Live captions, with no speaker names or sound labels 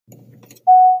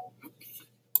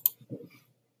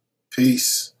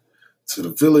Peace to the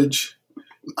village,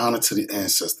 and honor to the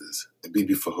ancestors. And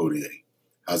Bibi Fahodie.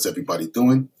 How's everybody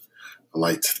doing? I'd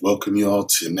like to welcome you all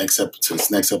to this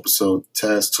next episode,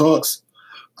 Taz Talks.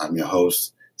 I'm your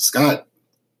host, Scott,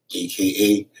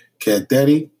 aka Cat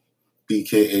Daddy,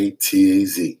 BKA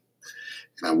TAZ. And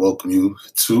I welcome you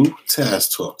to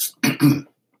Taz Talks.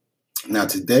 Now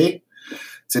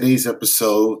today's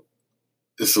episode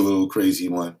is a little crazy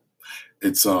one.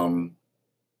 It's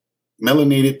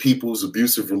melanated people's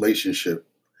abusive relationship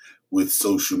with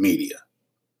social media.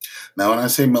 Now, when I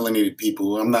say melanated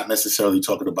people, I'm not necessarily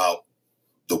talking about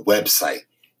the website,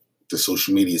 the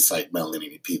social media site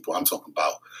melanated people. I'm talking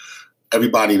about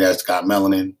everybody that's got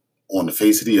melanin on the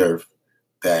face of the earth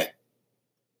that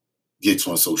gets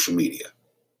on social media.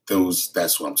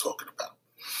 That's what I'm talking about.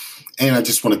 And I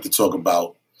just wanted to talk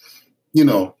about,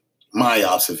 my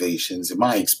observations and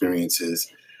my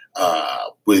experiences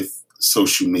with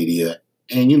social media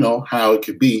and, how it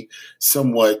could be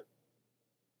somewhat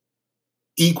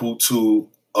equal to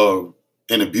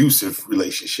an abusive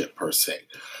relationship per se.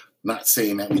 Not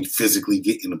saying that we physically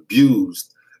getting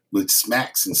abused with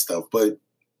smacks and stuff, but,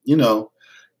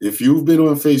 if you've been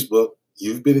on Facebook,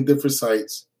 you've been in different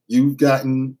sites, you've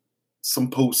gotten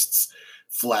some posts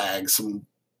flagged, some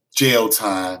jail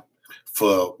time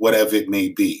for whatever it may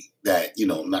be that,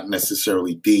 not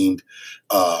necessarily deemed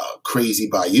crazy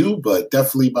by you, but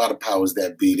definitely by the powers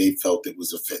that be, they felt it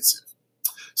was offensive.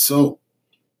 So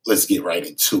let's get right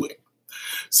into it.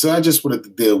 So I just wanted to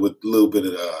deal with a little bit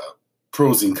of the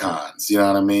pros and cons, you know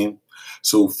what I mean?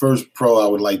 So first pro, I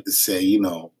would like to say, you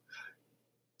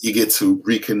get to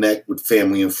reconnect with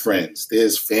family and friends.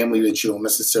 There's family that you don't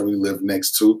necessarily live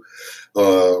next to,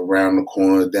 around the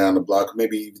corner, down the block,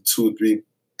 maybe even 2 or 3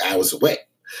 hours away.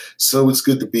 So it's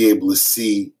good to be able to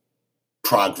see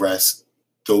progress,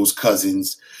 those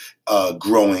cousins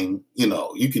growing.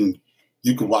 You can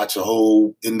watch a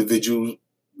whole individual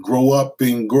grow up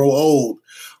and grow old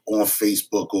on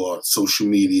Facebook or social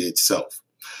media itself.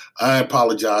 I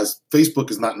apologize.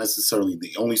 Facebook is not necessarily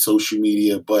the only social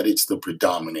media, but it's the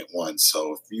predominant one.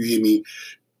 So if you hear me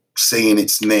saying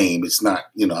its name, it's not,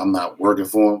 I'm not working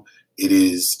for them. It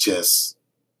is just,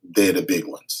 they're the big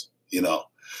ones,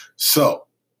 So,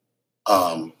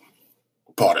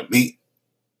 pardon me.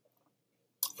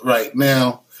 Right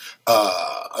now,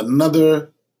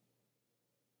 another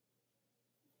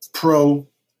pro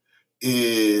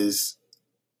is,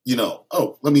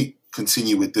 let me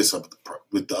continue with this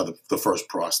with the first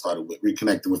pro I started with,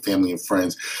 reconnecting with family and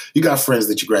friends. You got friends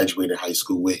that you graduated high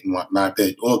school with and whatnot,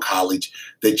 or college,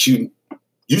 that you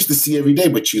used to see every day,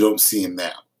 but you don't see them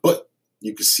now. But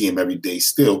you can see them every day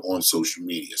still on social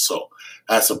media. So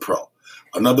that's a pro.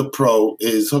 Another pro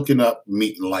is hooking up,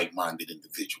 meeting like-minded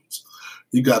individuals.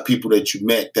 You got people that you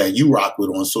met that you rock with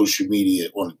on social media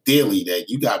on a daily, that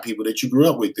you got people that you grew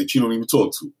up with that you don't even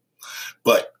talk to.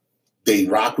 But they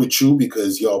rock with you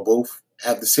because y'all both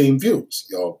have the same views.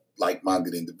 Y'all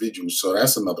like-minded individuals. So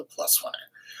that's another plus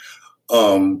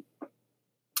one.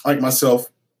 Like myself,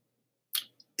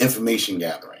 information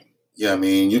gathering.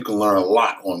 You can learn a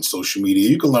lot on social media.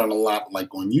 You can learn a lot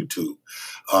like on YouTube.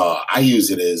 I use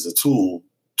it as a tool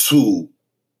to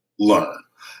learn.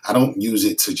 I don't use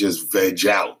it to just veg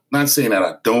out. Not saying that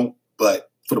I don't,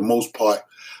 but for the most part,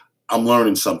 I'm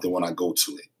learning something when I go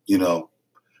to it,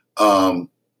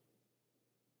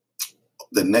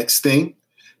 The next thing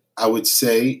I would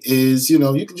say is, you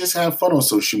can just have fun on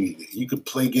social media. You can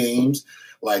play games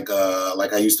like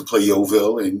I used to play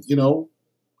Yoville and,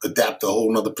 adapt a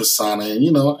whole nother persona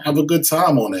and, have a good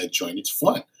time on that joint. It's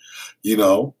fun.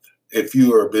 If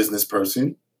you're a business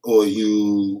person or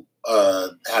you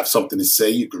have something to say,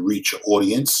 you could reach your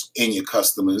audience and your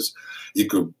customers. You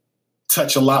could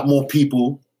touch a lot more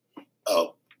people,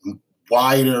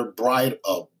 broader,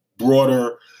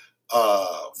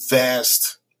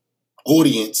 vast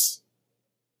audience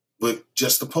with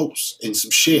just a post and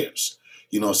some shares.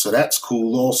 So that's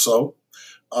cool also.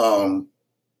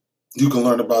 You can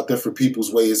learn about different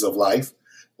people's ways of life.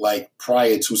 Like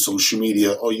prior to social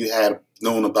media, all you had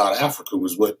known about Africa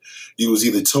was what you was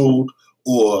either told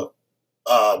or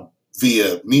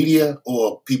via media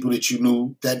or people that you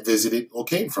knew that visited or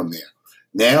came from there.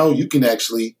 Now you can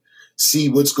actually see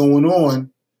what's going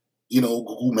on,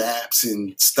 Google Maps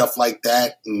and stuff like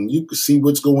that. And you can see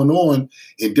what's going on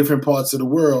in different parts of the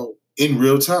world in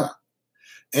real time.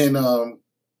 And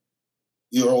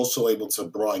you're also able to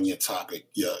broaden your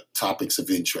topics of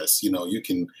interest. You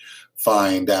can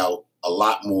find out a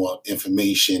lot more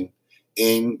information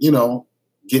and,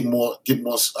 get more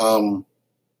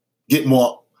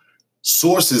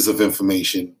sources of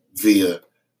information via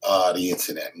the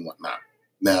internet and whatnot.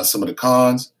 Now, some of the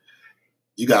cons,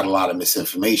 you got a lot of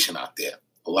misinformation out there.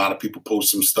 A lot of people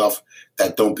post some stuff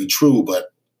that don't be true,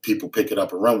 but people pick it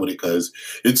up and run with it because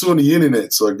it's on the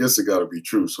internet. So I guess it got to be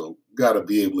true. So you got to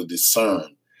be able to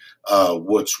discern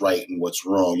what's right and what's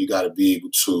wrong. You got to be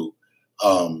able to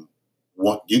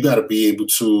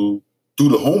do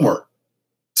the homework,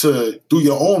 to do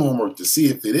your own homework to see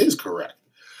if it is correct.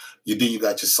 You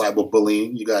got your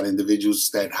cyberbullying. You got individuals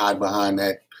that hide behind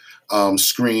that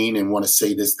screen and want to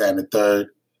say this, that, and the third.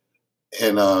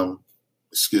 And want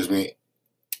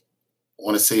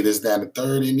to say this, that, and the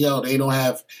third. And they don't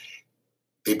have.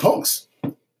 They punks.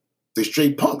 They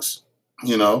straight punks.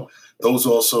 Those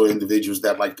also individuals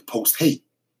that like to post hate.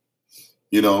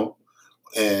 And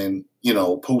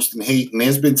posting hate. And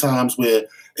there's been times where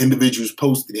individuals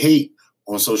posted hate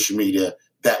on social media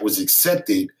that was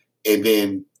accepted, and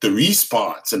then the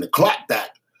response and the clapback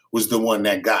was the one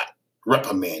that got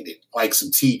reprimanded. Like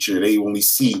some teacher, they only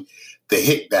see the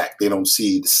hit back. They don't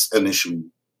see the initial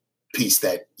piece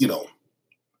that,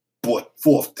 brought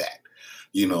forth that,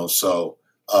 So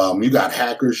you got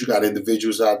hackers, you got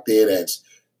individuals out there that's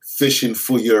fishing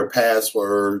for your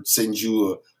password, sends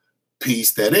you a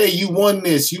piece that, hey, you won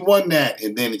this, you won that.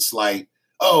 And then it's like,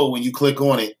 oh, when you click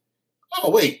on it, oh,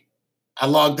 wait, I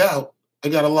logged out. I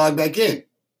got to log back in.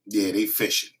 Yeah, they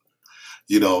fishing,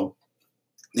 Then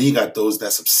you got those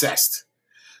that's obsessed.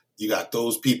 You got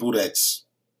those people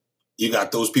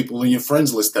in your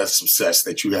friends list that's obsessed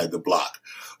that you had to block.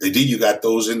 And then you got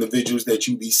those individuals that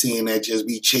you be seeing that just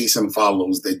be chasing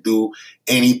follows, that do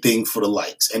anything for the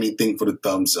likes, anything for the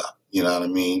thumbs up. You know what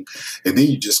I mean? And then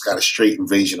you just got a straight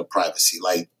invasion of privacy,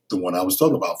 like the one I was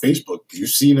talking about, Facebook. You've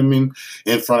seen them in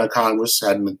front of Congress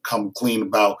having to come clean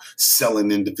about selling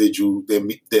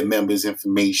their members'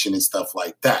 information and stuff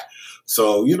like that.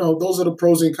 So, those are the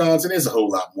pros and cons, and there's a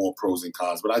whole lot more pros and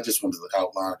cons, but I just wanted to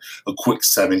outline a quick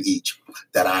 7 each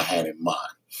that I had in mind.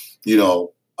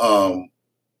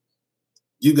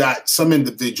 You got some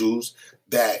individuals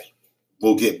that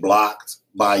will get blocked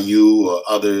by you or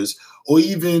others, or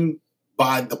even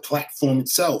by the platform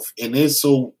itself. And they're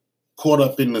so caught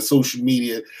up in the social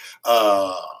media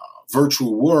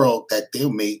virtual world that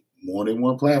they'll make more than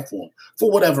one platform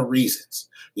for whatever reasons.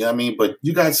 You know what I mean? But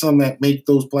you got some that make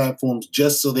those platforms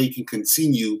just so they can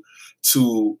continue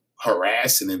to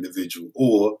harass an individual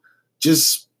or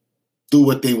just do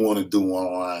what they want to do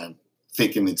online,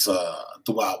 thinking it's the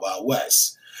Wild Wild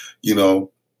West.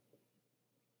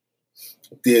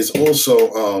 There's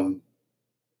also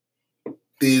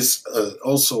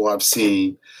I've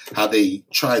seen how they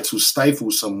try to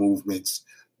stifle some movements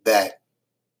that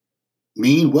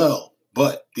mean well,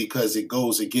 but because it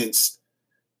goes against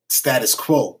status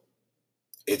quo,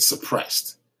 it's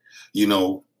suppressed,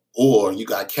 or you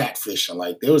got catfishing.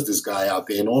 Like there was this guy out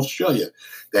there in Australia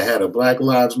that had a Black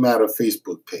Lives Matter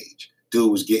Facebook page.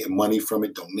 Dude was getting money from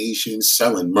it, donations,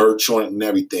 selling merch on it and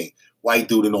everything. White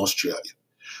dude in Australia.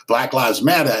 Black Lives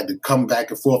Matter had to come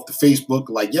back and forth to Facebook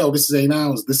like, yo, this ain't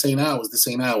ours, this ain't ours, this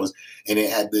ain't ours. And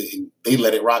they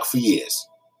let it rock for years.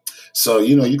 So,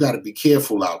 you got to be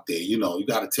careful out there. You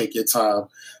got to take your time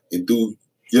and do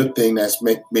your thing that's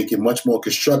make it much more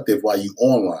constructive while you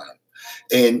online.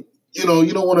 And, you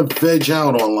don't want to veg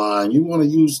out online. You want to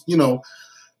use, your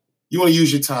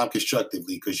time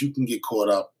constructively, because you can get caught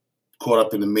up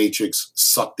in the matrix,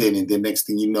 sucked in, and then next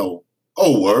thing you know,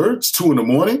 oh, word, it's 2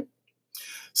 a.m.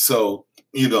 So,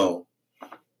 you don't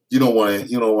want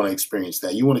to experience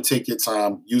that. You want to take your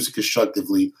time, use it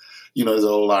constructively. There's a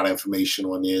whole lot of information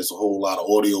on there. There's a whole lot of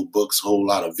audio books, a whole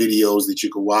lot of videos that you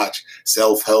can watch,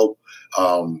 self-help,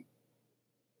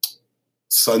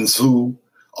 Sun Tzu,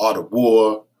 Art of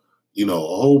War, a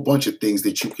whole bunch of things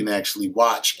that you can actually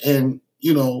watch and,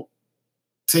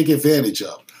 take advantage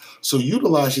of. So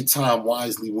utilize your time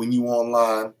wisely when you're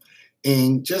online,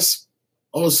 and just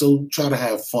also try to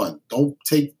have fun. Don't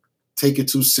take it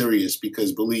too serious,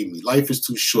 because believe me, life is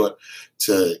too short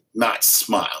to not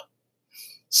smile.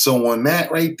 So on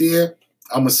that right there,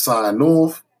 I'm going to sign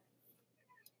off.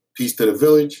 Peace to the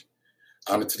village.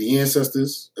 Honor to the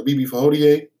ancestors. Abibi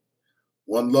Fahodie.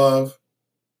 One love.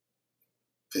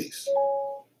 Peace.